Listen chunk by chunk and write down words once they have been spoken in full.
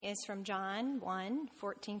is from John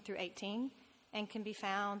 1:14 through 18, and can be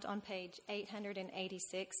found on page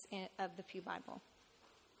 886 of the Pew Bible.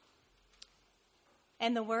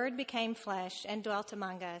 And the Word became flesh and dwelt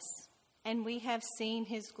among us, and we have seen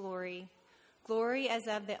his glory, glory as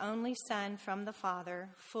of the only Son from the Father,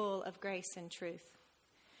 full of grace and truth.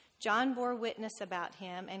 John bore witness about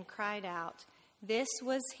him and cried out, "This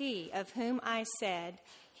was he of whom I said,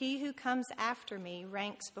 'He who comes after me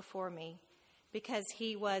ranks before me,' because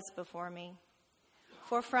he was before me.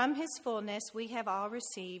 For from his fullness we have all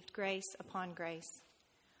received grace upon grace.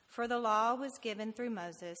 For the law was given through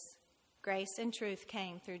Moses, grace and truth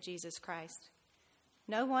came through Jesus Christ.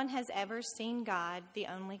 No one has ever seen God, the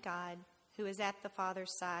only God, who is at the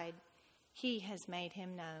Father's side. He has made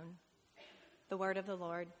him known." The word of the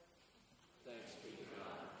Lord. Thanks be to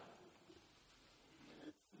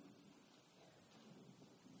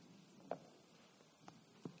God.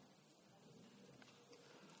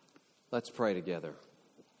 Let's pray together.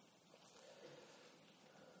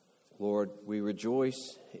 Lord, we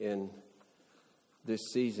rejoice in this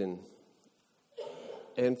season.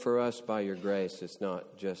 And for us, by your grace, it's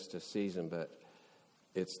not just a season, but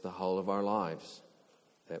it's the whole of our lives,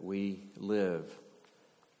 that we live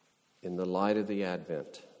in the light of the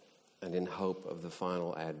Advent and in hope of the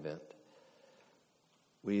final Advent.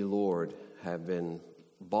 We, Lord, have been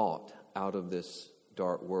bought out of this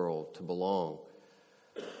dark world to belong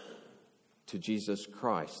to Jesus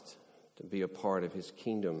Christ, to be a part of his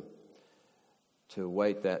kingdom, to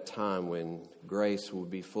wait that time when grace will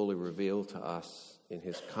be fully revealed to us in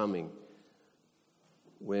his coming,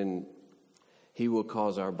 when he will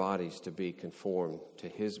cause our bodies to be conformed to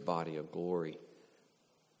his body of glory,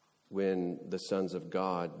 when the sons of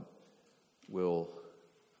God will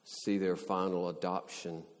see their final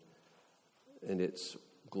adoption and its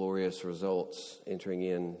glorious results, entering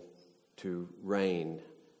in to reign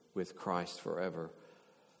with Christ forever.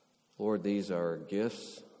 Lord, these are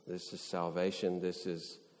gifts. This is salvation. This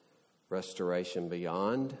is restoration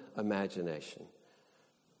beyond imagination.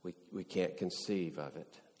 We can't conceive of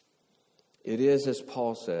it. It is, as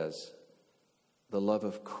Paul says, the love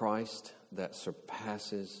of Christ that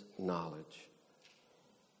surpasses knowledge.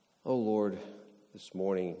 Oh Lord, this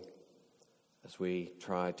morning, as we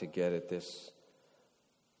try to get at this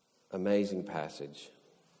amazing passage,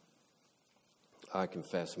 I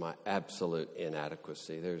confess my absolute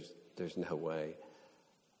inadequacy. There's no way.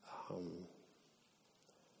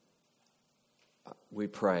 We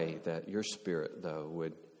pray that your Spirit, though,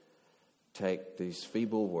 would take these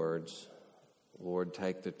feeble words, Lord,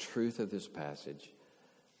 take the truth of this passage,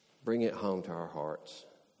 bring it home to our hearts,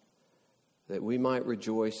 that we might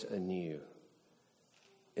rejoice anew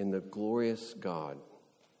in the glorious God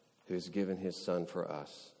who has given his Son for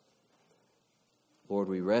us. Lord,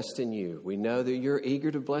 we rest in you. We know that you're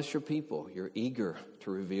eager to bless your people. You're eager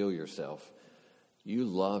to reveal yourself. You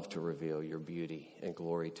love to reveal your beauty and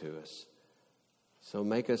glory to us. So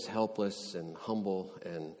make us helpless and humble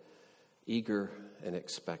and eager and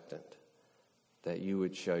expectant that you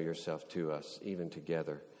would show yourself to us, even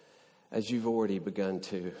together, as you've already begun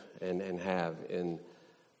to and have in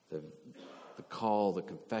the call, the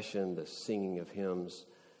confession, the singing of hymns.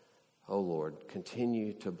 Oh Lord,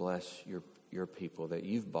 continue to bless your people that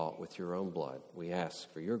you've bought with your own blood. We ask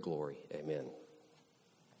for your glory. Amen.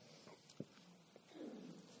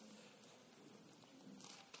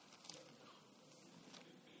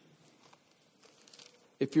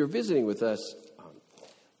 If you're visiting with us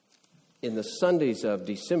in the Sundays of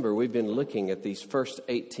December, we've been looking at these first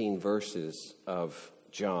 18 verses of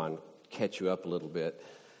John. Catch you up a little bit.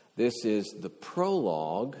 This is the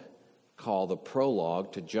prologue, called the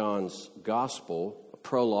prologue to John's Gospel. A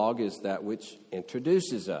prologue is that which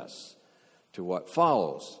introduces us to what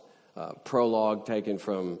follows. Prologue taken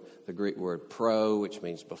from the Greek word pro, which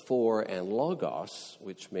means before, and logos,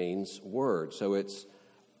 which means word. So it's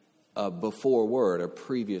a before word, a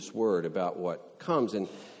previous word about what comes. And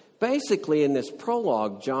basically in this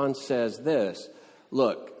prologue, John says this: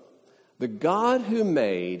 look, the God who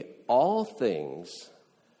made all things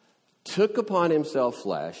took upon himself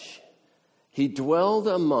flesh. He dwelled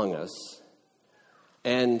among us,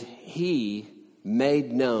 and he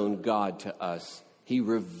made known God to us. He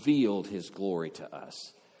revealed his glory to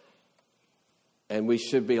us. And we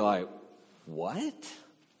should be like, what?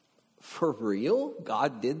 For real?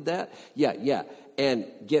 God did that? Yeah. And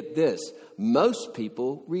get this, most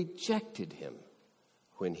people rejected him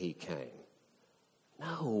when he came.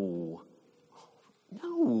 No.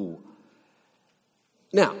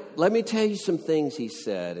 Now, let me tell you some things he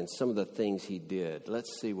said and some of the things he did.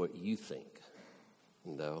 Let's see what you think.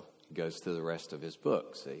 Though it goes through the rest of his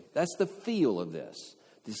book, see? That's the feel of this.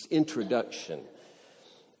 this introduction.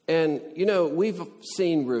 And, we've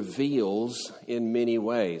seen reveals in many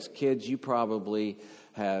ways. Kids, you probably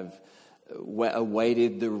have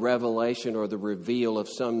awaited the revelation or the reveal of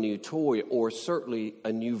some new toy, or certainly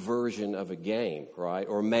a new version of a game, right?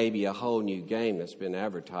 Or maybe a whole new game that's been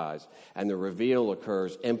advertised, and the reveal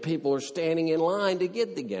occurs, and people are standing in line to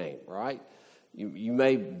get the game, right? You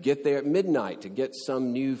may get there at midnight to get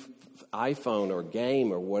some new iPhone or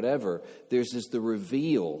game or whatever. There's the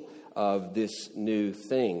reveal of this new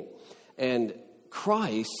thing. And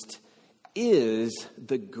Christ is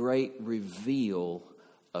the great reveal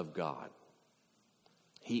of God.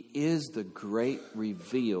 He is the great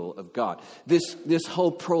reveal of God. This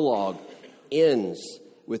whole prologue ends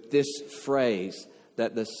with this phrase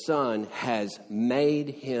that the Son has made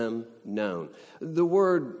him known. The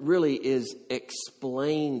word really is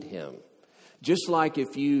explained him. Just like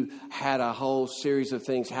if you had a whole series of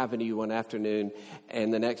things happen to you one afternoon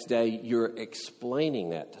and the next day you're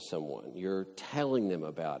explaining that to someone. You're telling them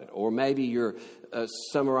about it. Or maybe you're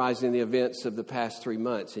summarizing the events of the past 3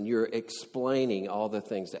 months and you're explaining all the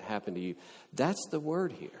things that happened to you. That's the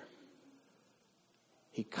word here.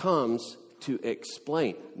 He comes to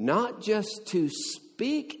explain, not just to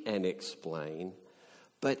speak and explain,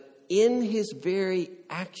 but in his very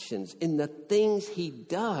actions, in the things he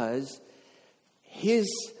does,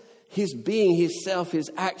 his being, his self,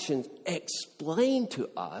 his actions explain to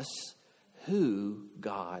us who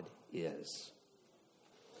God is.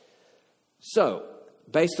 So,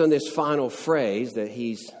 based on this final phrase that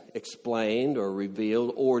he's explained or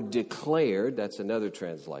revealed or declared, that's another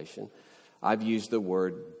translation, I've used the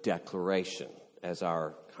word declaration as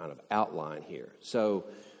our kind of outline here. So,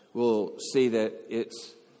 we'll see that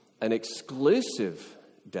it's an exclusive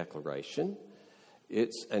declaration.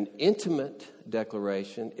 It's an intimate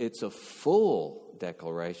declaration. It's a full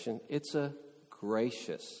declaration. It's a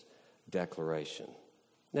gracious declaration.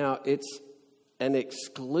 Now, it's an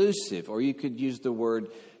exclusive, or you could use the word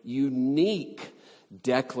unique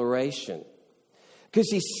declaration. Because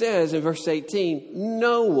he says in verse 18,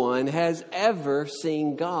 no one has ever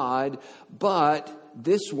seen God, but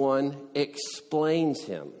this one explains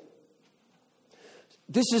him.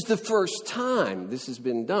 This is the first time this has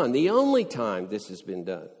been done, the only time this has been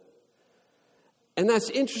done. And that's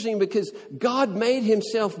interesting because God made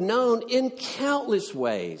himself known in countless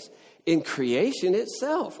ways. In creation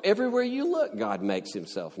itself, everywhere you look, God makes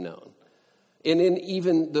himself known. And in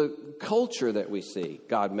even the culture that we see,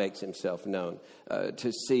 God makes himself known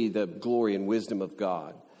to see the glory and wisdom of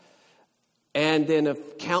God. And then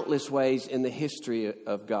of countless ways in the history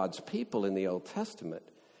of God's people in the Old Testament,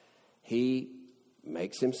 he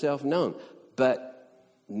makes himself known, but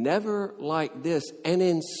never like this. And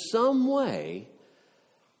in some way,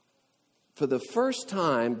 for the first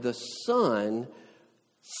time, the Son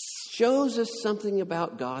shows us something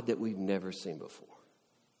about God that we've never seen before.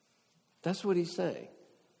 That's what he's saying.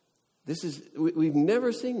 We've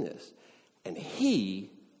never seen this, and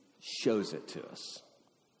he shows it to us.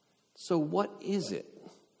 So what is it?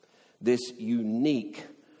 This unique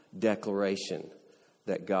declaration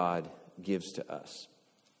that God gives to us.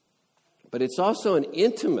 But it's also an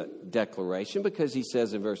intimate declaration because he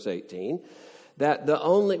says in verse 18 that the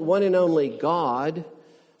one and only God,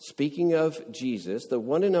 speaking of Jesus, the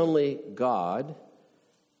one and only God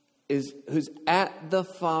who's at the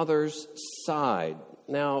Father's side.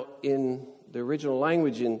 Now, in the original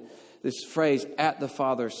language, in this phrase, at the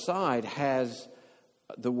Father's side, has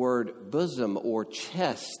the word bosom or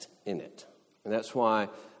chest in it. And that's why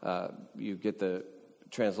you get the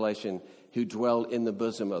translation, who dwell in the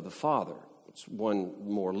bosom of the Father. It's one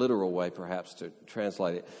more literal way, perhaps, to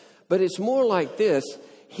translate it. But it's more like this.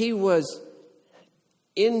 He was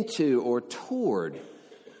into or toward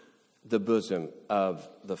the bosom of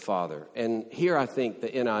the Father. And here I think the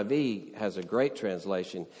NIV has a great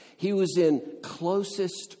translation. He was in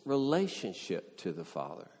closest relationship to the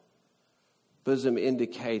Father. Bosom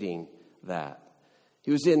indicating that.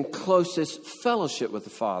 He was in closest fellowship with the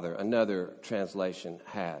Father, another translation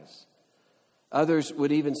has. Others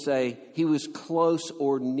would even say he was close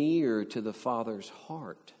or near to the Father's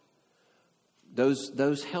heart.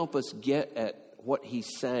 Those help us get at what he's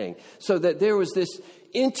saying. So that there was this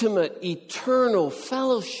intimate, eternal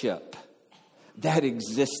fellowship that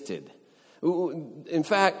existed. In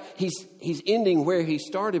fact, he's ending where he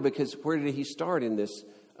started, because where did he start in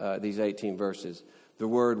these 18 verses? The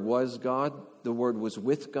Word was God, the Word was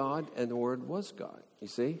with God, and the Word was God. You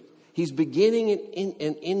see? He's beginning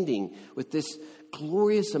and ending with this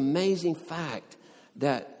glorious, amazing fact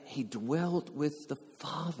that he dwelt with the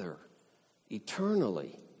Father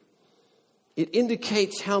eternally. It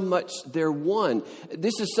indicates how much they're one.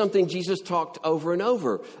 This is something Jesus talked over and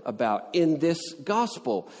over about in this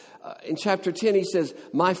gospel. In chapter 10, he says,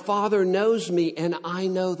 my Father knows me and I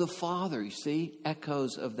know the Father. You see,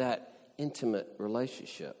 echoes of that intimate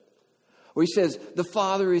relationship. Or he says, the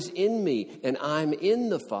Father is in me and I'm in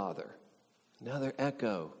the Father. Another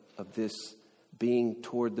echo of this being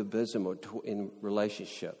toward the bosom or in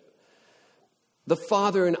relationship. The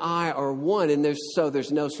Father and I are one, and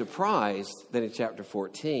there's no surprise that in chapter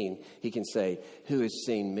 14, he can say, who has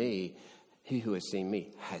seen me? He who has seen me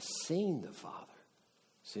has seen the Father.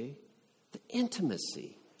 See? The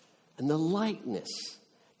intimacy and the likeness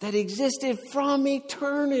that existed from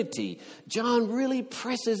eternity. John really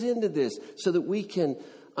presses into this so that we can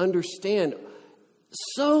understand,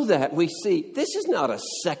 so that we see this is not a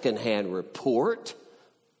secondhand report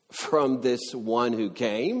from this one who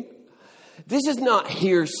came. This is not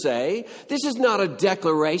hearsay. This is not a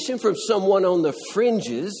declaration from someone on the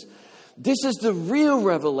fringes. This is the real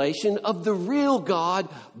revelation of the real God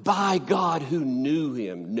by God who knew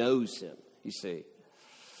him, knows him, you see.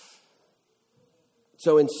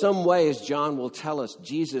 So in some ways, John will tell us,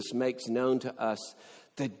 Jesus makes known to us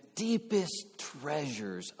the deepest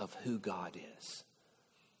treasures of who God is.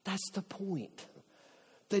 That's the point.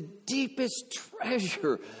 The deepest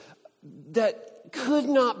treasure that could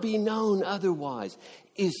not be known otherwise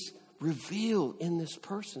is revealed in this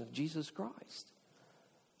person of Jesus Christ.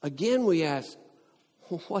 Again, we ask,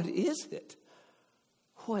 what is it?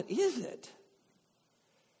 What is it?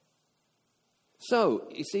 So,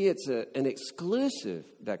 you see, it's an exclusive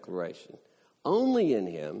declaration. Only in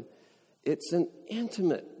him, it's an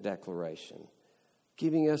intimate declaration,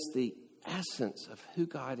 giving us the essence of who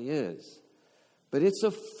God is. But it's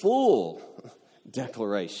a full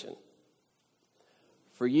declaration.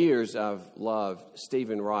 For years, I've loved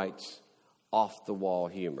Stephen Wright's off-the-wall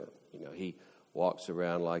humor. You know, he walks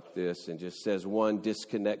around like this and just says one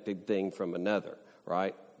disconnected thing from another,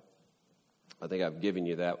 right? I think I've given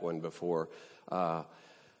you that one before.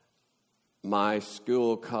 My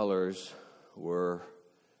school colors were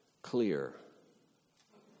clear.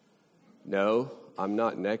 No, I'm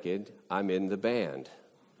not naked. I'm in the band.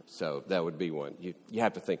 So that would be one. You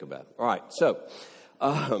have to think about it. All right,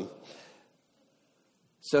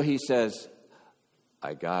 so he says,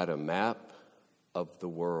 I got a map of the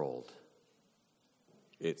world.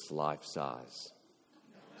 It's life size.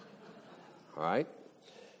 All right?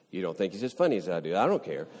 You don't think he's as funny as I do. I don't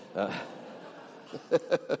care.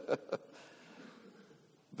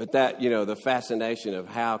 But that, the fascination of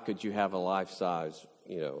how could you have a life-size,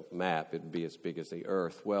 map, it'd be as big as the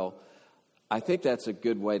earth. Well, I think that's a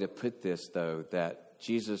good way to put this, though, that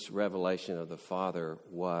Jesus' revelation of the Father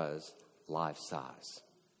was life-size.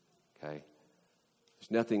 Okay?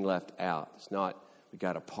 There's nothing left out. It's not, we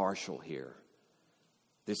got a partial here.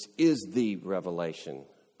 This is the revelation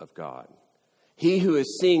of God. He who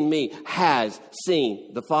has seen me has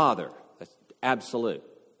seen the Father. That's absolute.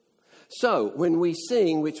 So, when we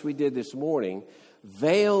sing, which we did this morning,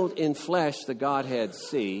 veiled in flesh the Godhead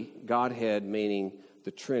see, Godhead meaning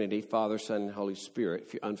the Trinity, Father, Son, and Holy Spirit.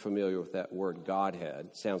 If you're unfamiliar with that word Godhead,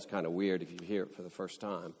 it sounds kind of weird if you hear it for the first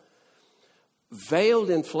time. Veiled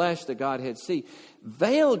in flesh the Godhead see.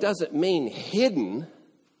 Veiled doesn't mean hidden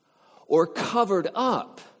or covered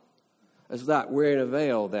up, as that wearing a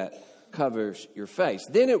veil that covers your face.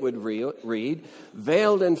 Then it would read,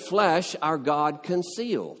 veiled in flesh our God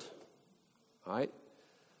concealed. Right?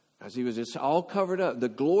 As he was just all covered up. The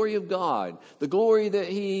glory of God, the glory that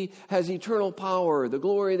he has eternal power, the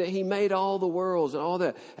glory that he made all the worlds and all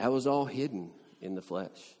that, that was all hidden in the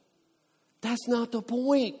flesh. That's not the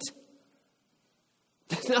point.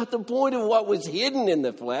 That's not the point of what was hidden in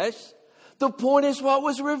the flesh. The point is what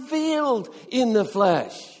was revealed in the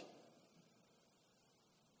flesh.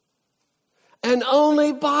 And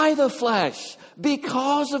only by the flesh,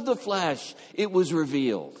 because of the flesh, it was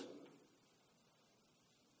revealed.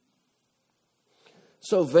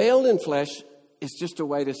 So veiled in flesh is just a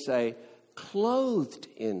way to say clothed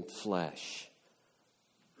in flesh.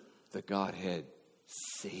 The Godhead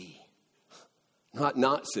see.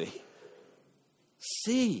 Not see.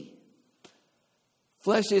 See.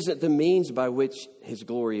 Flesh isn't the means by which his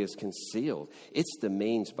glory is concealed. It's the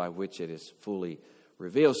means by which it is fully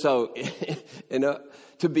revealed. So,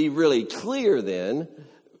 to be really clear then,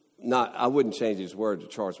 I wouldn't change his word to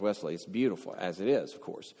Charles Wesley. It's beautiful, as it is, of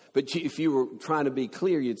course. But if you were trying to be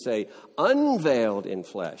clear, you'd say, unveiled in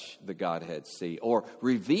flesh, the Godhead see, or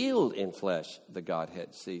revealed in flesh, the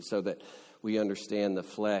Godhead see, so that we understand the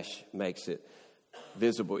flesh makes it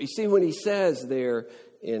visible. You see, when he says there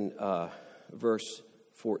in verse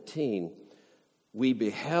 14, we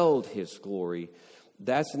beheld his glory,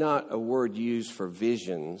 that's not a word used for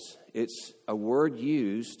visions. It's a word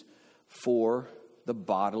used for the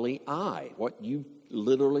bodily eye, what you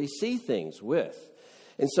literally see things with.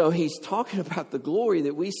 And so he's talking about the glory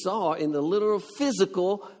that we saw in the literal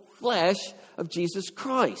physical flesh of Jesus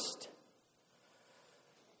Christ.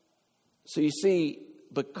 So you see,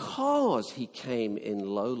 because he came in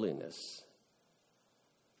lowliness,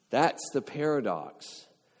 that's the paradox,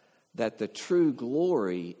 that the true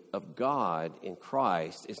glory of God in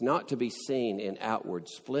Christ is not to be seen in outward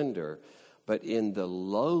splendor, but in the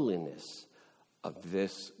lowliness of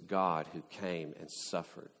this God who came and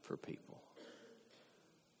suffered for people.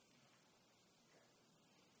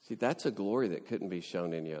 See, that's a glory that couldn't be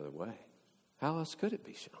shown any other way. How else could it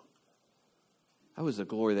be shown? That was a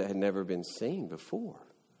glory that had never been seen before.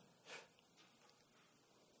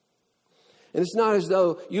 And it's not as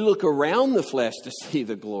though you look around the flesh to see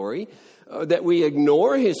the glory, that we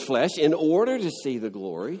ignore his flesh in order to see the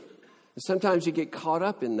glory. And sometimes you get caught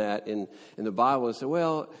up in that in the Bible and say,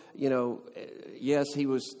 well, yes, he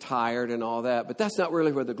was tired and all that, but that's not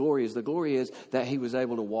really where the glory is. The glory is that he was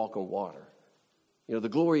able to walk on water. The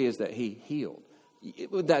glory is that he healed.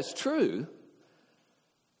 That's true.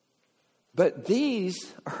 But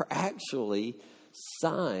these are actually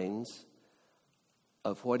signs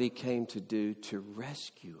of what he came to do to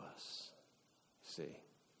rescue us. See?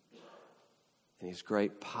 And his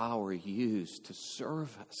great power used to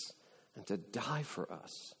serve us and to die for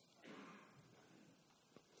us.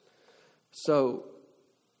 So,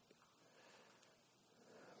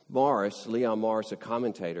 Leon Morris, a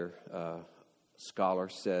commentator, scholar,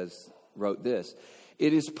 wrote this: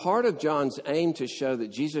 "It is part of John's aim to show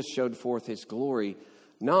that Jesus showed forth his glory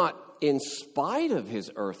not in spite of his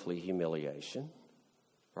earthly humiliation,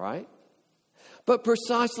 right? But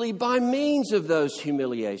precisely by means of those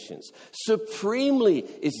humiliations. Supremely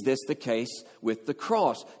is this the case with the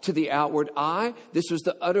cross. To the outward eye, this was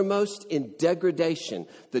the uttermost in degradation,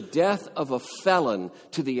 the death of a felon.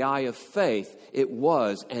 To the eye of faith, it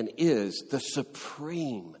was and is the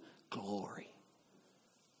supreme glory."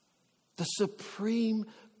 The supreme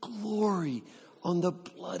glory on the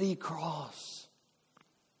bloody cross.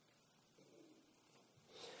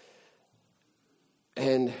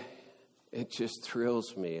 And it just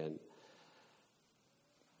thrills me and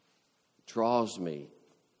draws me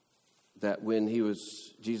that when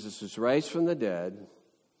Jesus was raised from the dead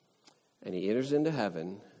and he enters into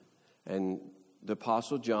heaven, and the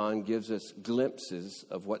Apostle John gives us glimpses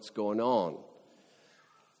of what's going on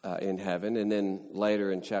in heaven. And then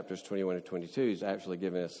later in chapters 21 and 22, he's actually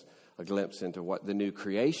giving us a glimpse into what the new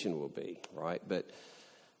creation will be, right?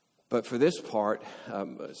 But for this part,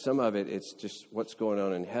 some of it, it's just what's going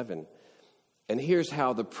on in heaven. And here's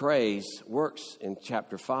how the praise works in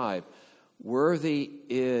chapter 5. Worthy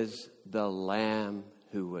is the Lamb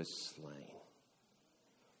who was slain.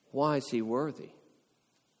 Why is he worthy?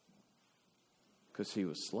 Because he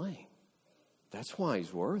was slain. That's why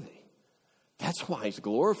he's worthy. That's why he's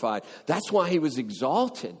glorified. That's why he was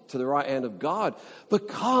exalted to the right hand of God.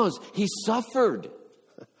 Because he suffered.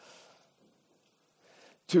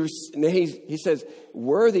 He says,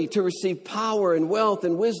 worthy to receive power and wealth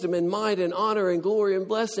and wisdom and might and honor and glory and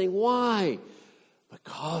blessing. Why?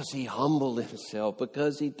 Because he humbled himself.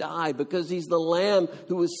 Because he died. Because he's the Lamb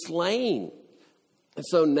who was slain. And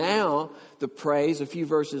so now the praise, a few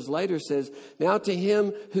verses later, says, now to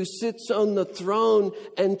him who sits on the throne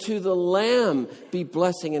and to the Lamb be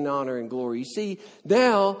blessing and honor and glory. You see,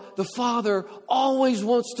 now the Father always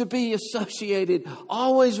wants to be associated,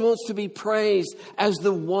 always wants to be praised as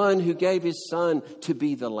the one who gave his Son to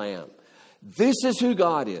be the Lamb. This is who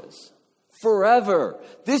God is forever.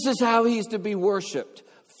 This is how he's to be worshiped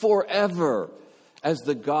forever as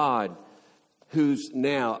the God who's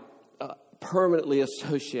now permanently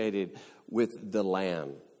associated with the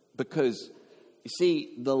Lamb. Because, you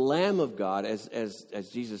see, the Lamb of God, as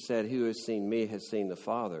Jesus said, who has seen me has seen the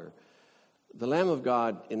Father. The Lamb of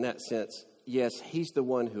God, in that sense, yes, he's the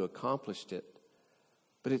one who accomplished it.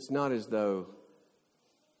 But it's not as though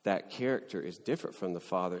that character is different from the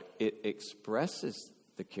Father. It expresses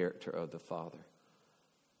the character of the Father.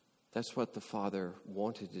 That's what the Father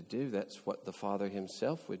wanted to do. That's what the Father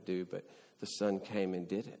himself would do. But the Son came and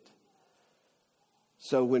did it.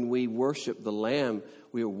 So when we worship the Lamb,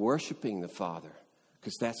 we are worshiping the Father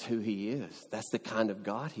because that's who he is. That's the kind of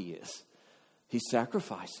God he is. He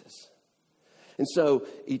sacrifices. And so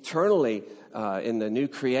eternally, in the new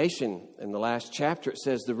creation, in the last chapter, it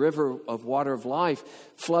says the river of water of life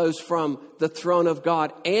flows from the throne of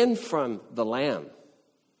God and from the Lamb.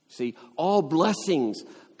 See, all blessings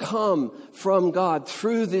come from God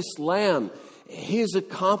through this Lamb. His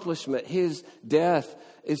accomplishment, His death,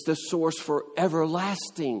 is the source for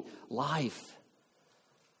everlasting life.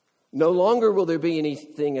 No longer will there be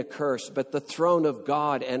anything accursed, but the throne of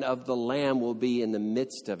God and of the Lamb will be in the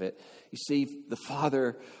midst of it. You see, the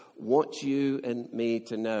Father wants you and me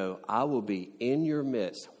to know, I will be in your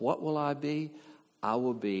midst. What will I be? I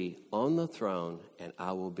will be on the throne, and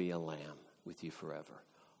I will be a lamb with you forever.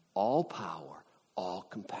 All power, all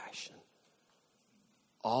compassion.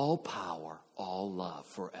 All power, all love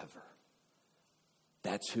forever.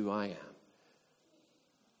 That's who I am.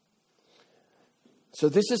 So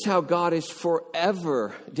this is how God is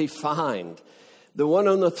forever defined. The one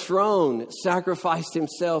on the throne sacrificed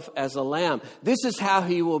himself as a lamb. This is how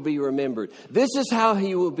he will be remembered. This is how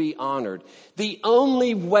he will be honored. The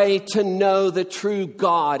only way to know the true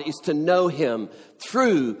God is to know him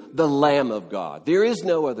through the Lamb of God. There is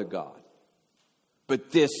no other God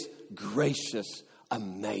but this gracious,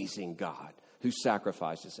 amazing God who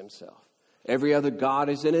sacrifices himself. Every other God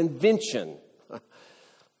is an invention.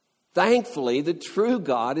 Thankfully, the true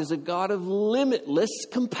God is a God of limitless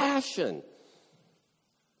compassion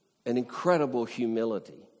and incredible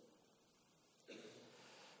humility.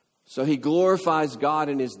 So he glorifies God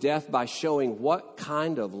in his death by showing what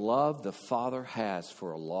kind of love the Father has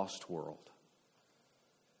for a lost world.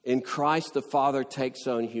 In Christ, the Father takes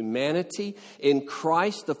on humanity. In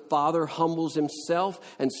Christ, the Father humbles himself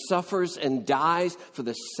and suffers and dies for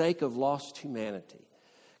the sake of lost humanity.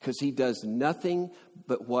 Because he does nothing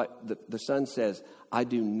but what the Son says, I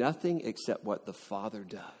do nothing except what the Father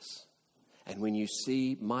does. And when you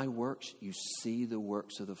see my works, you see the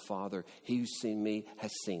works of the Father. He who's seen me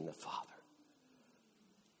has seen the Father.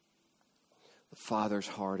 The Father's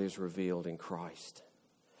heart is revealed in Christ.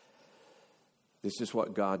 This is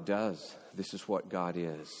what God does. This is what God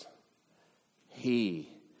is. He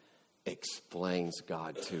explains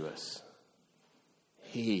God to us.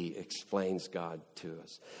 He explains God to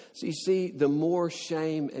us. So you see, the more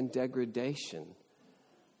shame and degradation,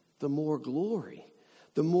 the more glory.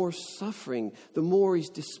 The more suffering, the more he's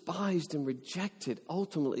despised and rejected.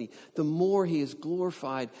 Ultimately, the more he is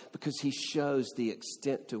glorified because he shows the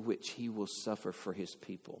extent to which he will suffer for his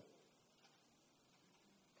people.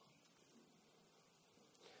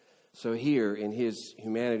 So here, in his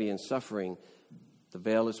humanity and suffering, the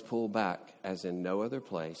veil is pulled back as in no other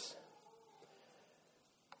place.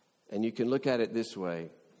 And you can look at it this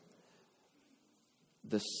way.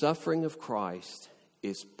 The suffering of Christ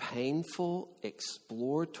is painful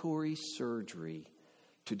exploratory surgery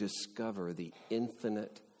to discover the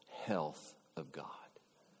infinite health of God.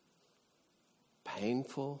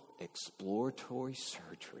 Painful exploratory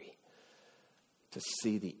surgery to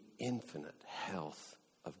see the infinite health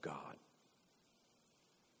of God.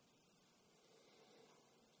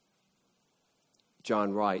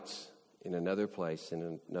 John writes in another place,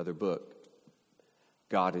 in another book,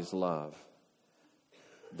 God is love.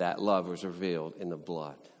 That love was revealed in the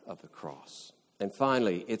blood of the cross. And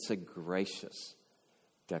finally, it's a gracious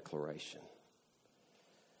declaration.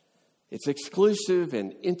 It's exclusive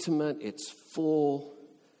and intimate. It's full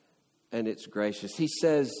and it's gracious. He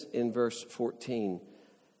says in verse 14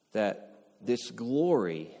 that this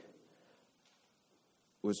glory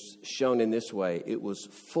was shown in this way. It was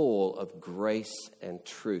full of grace and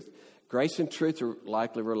truth. Grace and truth are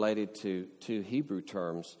likely related to two Hebrew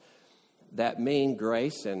terms that mean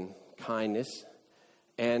grace and kindness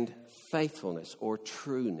and faithfulness or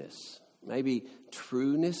trueness. Maybe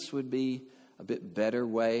trueness would be a bit better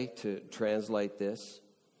way to translate this.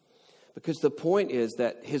 Because the point is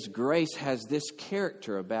that his grace has this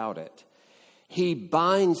character about it. He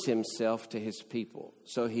binds himself to his people.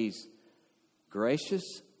 So he's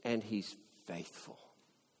gracious and he's faithful.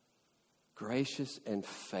 Gracious and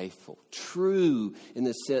faithful. True in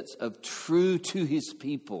the sense of true to his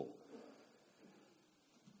people.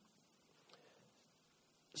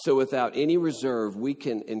 So without any reserve, we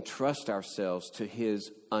can entrust ourselves to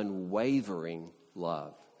his unwavering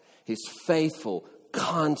love. His faithful,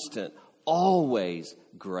 constant, always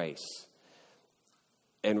grace.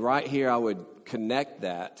 And right here I would connect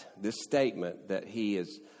this statement that he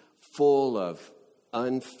is full of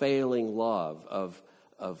unfailing love,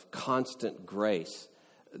 of constant grace.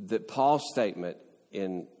 That Paul's statement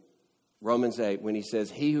in Romans 8 when he says,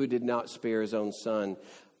 he who did not spare his own son,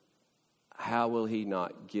 how will he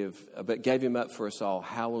not but gave him up for us all,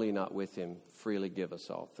 how will he not with him freely give us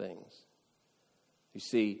all things? You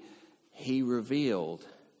see, he revealed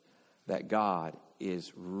that God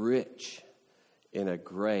is rich in a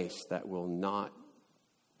grace that will not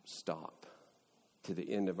stop to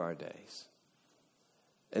the end of our days.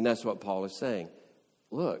 And that's what Paul is saying.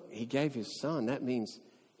 Look, he gave his son. That means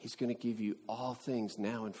He's going to give you all things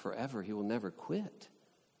now and forever. He will never quit,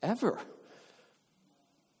 ever.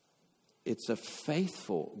 It's a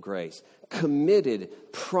faithful grace, committed,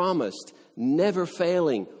 promised, never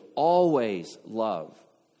failing, always love.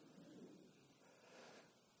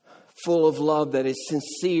 Full of love that is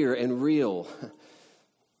sincere and real.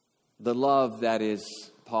 The love that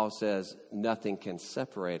is, Paul says, nothing can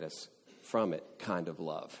separate us from it kind of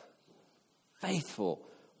love. Faithful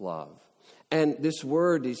love. And this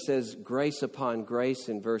word, he says, grace upon grace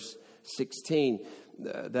in verse 16,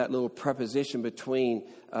 that little preposition between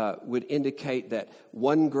would indicate that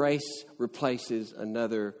one grace replaces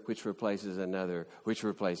another, which replaces another, which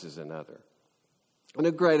replaces another. And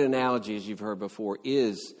a great analogy, as you've heard before,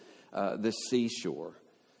 is the seashore.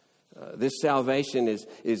 This salvation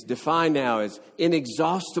is defined now as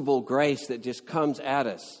inexhaustible grace that just comes at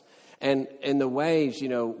us. And the waves,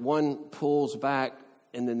 one pulls back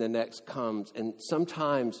and then the next comes. And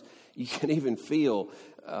sometimes you can even feel,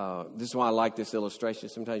 this is why I like this illustration,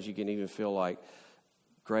 sometimes you can even feel like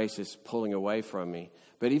grace is pulling away from me.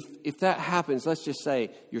 But if that happens, let's just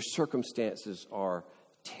say your circumstances are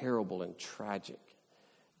terrible and tragic.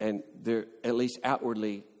 And they're at least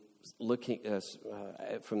outwardly looking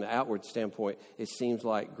from the outward standpoint, it seems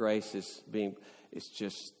like grace is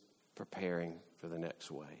just preparing for the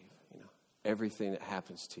next wave. Everything that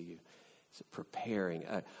happens to you is preparing,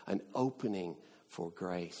 an opening for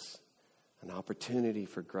grace, an opportunity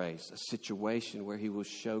for grace, a situation where he will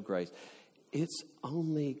show grace. It's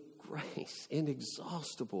only grace,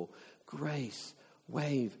 inexhaustible grace,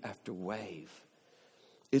 wave after wave.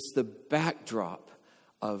 It's the backdrop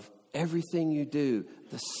of everything you do,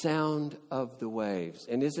 the sound of the waves.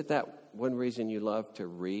 And isn't that one reason you love to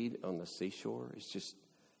read on the seashore? Is just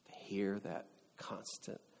to hear that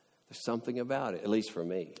constant. There's something about it, at least for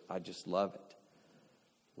me. I just love it.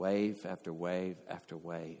 Wave after wave after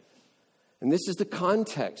wave. And this is the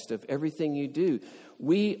context of everything you do.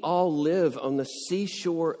 We all live on the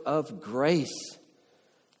seashore of grace.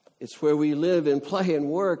 It's where we live and play and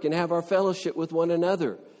work and have our fellowship with one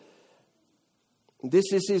another.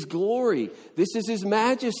 This is his glory. This is his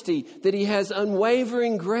majesty, that he has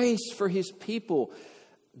unwavering grace for his people.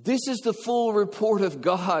 This is the full report of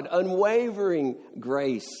God, unwavering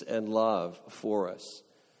grace and love for us.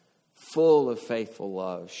 Full of faithful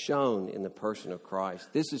love, shown in the person of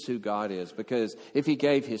Christ. This is who God is, because if he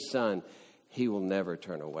gave his son, he will never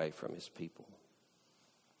turn away from his people.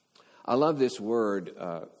 I love this word.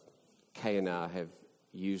 Kay and I have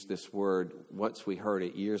used this word once we heard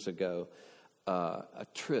it years ago. A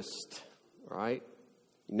tryst, right?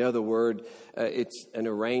 You know the word, it's an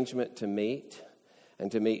arrangement to meet, and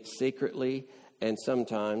to meet secretly, and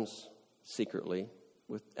sometimes secretly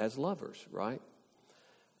as lovers, right?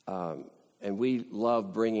 And we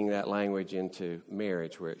love bringing that language into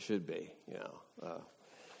marriage where it should be,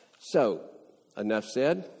 So, enough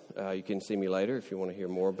said. You can see me later if you want to hear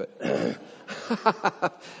more, but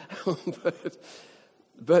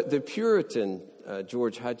but the Puritan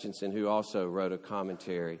George Hutchinson, who also wrote a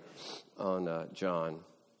commentary on John,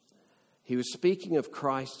 he was speaking of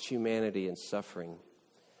Christ's humanity and suffering.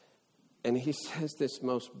 And he says this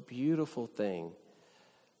most beautiful thing,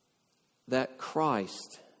 that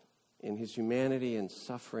Christ, in his humanity and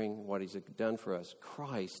suffering, what he's done for us,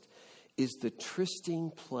 Christ is the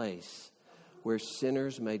trysting place where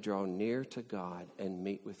sinners may draw near to God and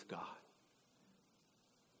meet with God.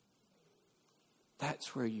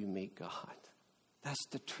 That's where you meet God. That's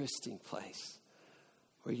the trysting place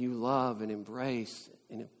where you love and embrace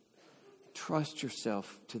and trust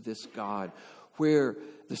yourself to this God, where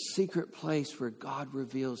the secret place where God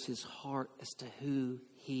reveals his heart as to who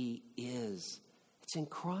he is. It's in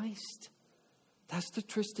Christ. That's the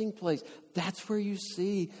trysting place. That's where you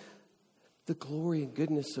see the glory and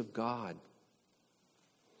goodness of God.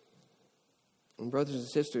 And brothers and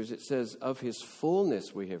sisters, it says, of his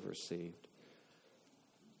fullness we have received.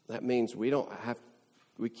 That means we don't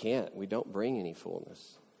bring any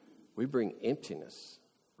fullness. We bring emptiness.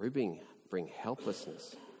 We bring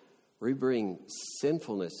helplessness. We bring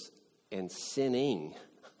sinfulness and sinning.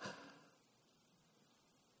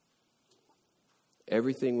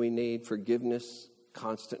 Everything we need, forgiveness,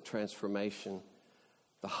 constant transformation,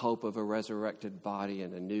 the hope of a resurrected body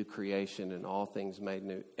and a new creation and all things made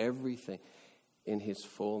new. Everything in his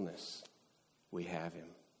fullness, we have him.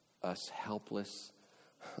 Us helpless,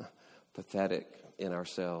 pathetic in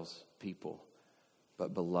ourselves people,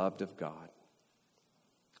 but beloved of God.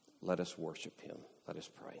 Let us worship him. Let us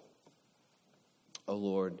pray. Oh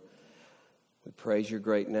Lord, we praise your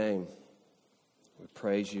great name. We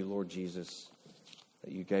praise you, Lord Jesus,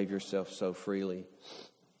 that you gave yourself so freely,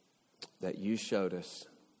 that you showed us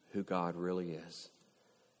who God really is.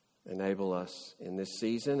 Enable us in this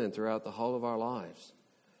season and throughout the whole of our lives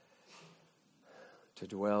to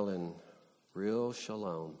dwell in real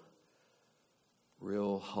shalom,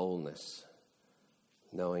 real wholeness,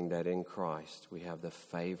 knowing that in Christ we have the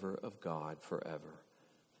favor of God forever,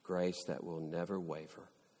 grace that will never waver,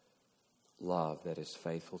 love that is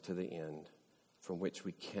faithful to the end, from which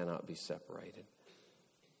we cannot be separated.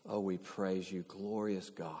 Oh, we praise you, glorious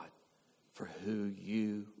God, for who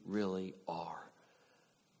you really are,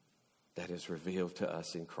 that is revealed to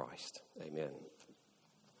us in Christ. Amen.